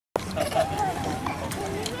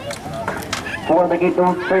for the gate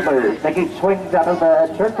those trailers. The gate swings out of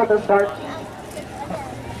the turn for the start.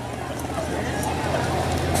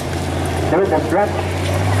 Through the stretch,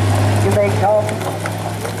 you may come.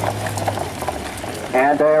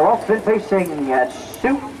 And they're off and facing at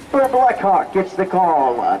Super Blackhawk gets the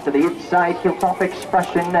call to the inside, Hilltop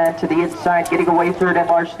Expression, and to the inside, getting away third,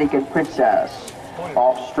 MR Sneakin' Princess.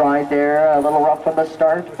 Off stride there, a little rough on the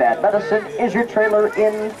start. Bad Medicine is your trailer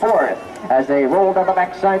in fourth. As they roll down the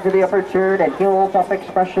backside to the upper turn, and Hilltop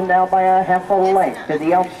Expression now by a half a length. To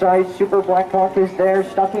the outside, Super Blackhawk is there,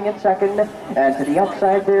 stucking in second. And to the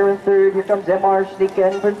outside there in third, here comes MR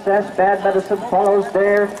Sneakin' Princess. Bad Medicine follows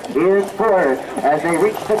there in fourth. As they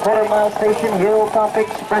reach the quarter-mile station, Hilltop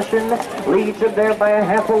Expression leads them there by a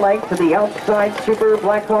half a length. To the outside, Super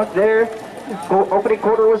Blackhawk there. Opening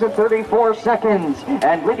quarter was in 34 seconds.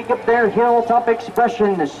 And leading up there, Hilltop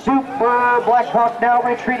Expression. Super Blackhawk now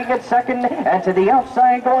retreating at second. And to the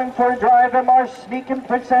outside, going for a drive, MR Sneakin'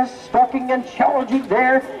 Princess stalking and challenging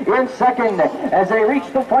there in second. As they reach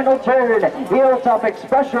the final turn, Hilltop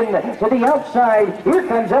Expression to the outside. Here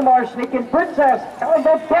comes MR Sneakin' Princess. And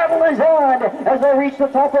the battle is on as they reach the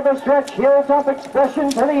top of the stretch. Hilltop Expression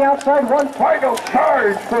to the outside. One final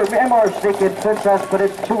charge for MR Sneakin' Princess, but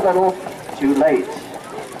it's too little. Too late.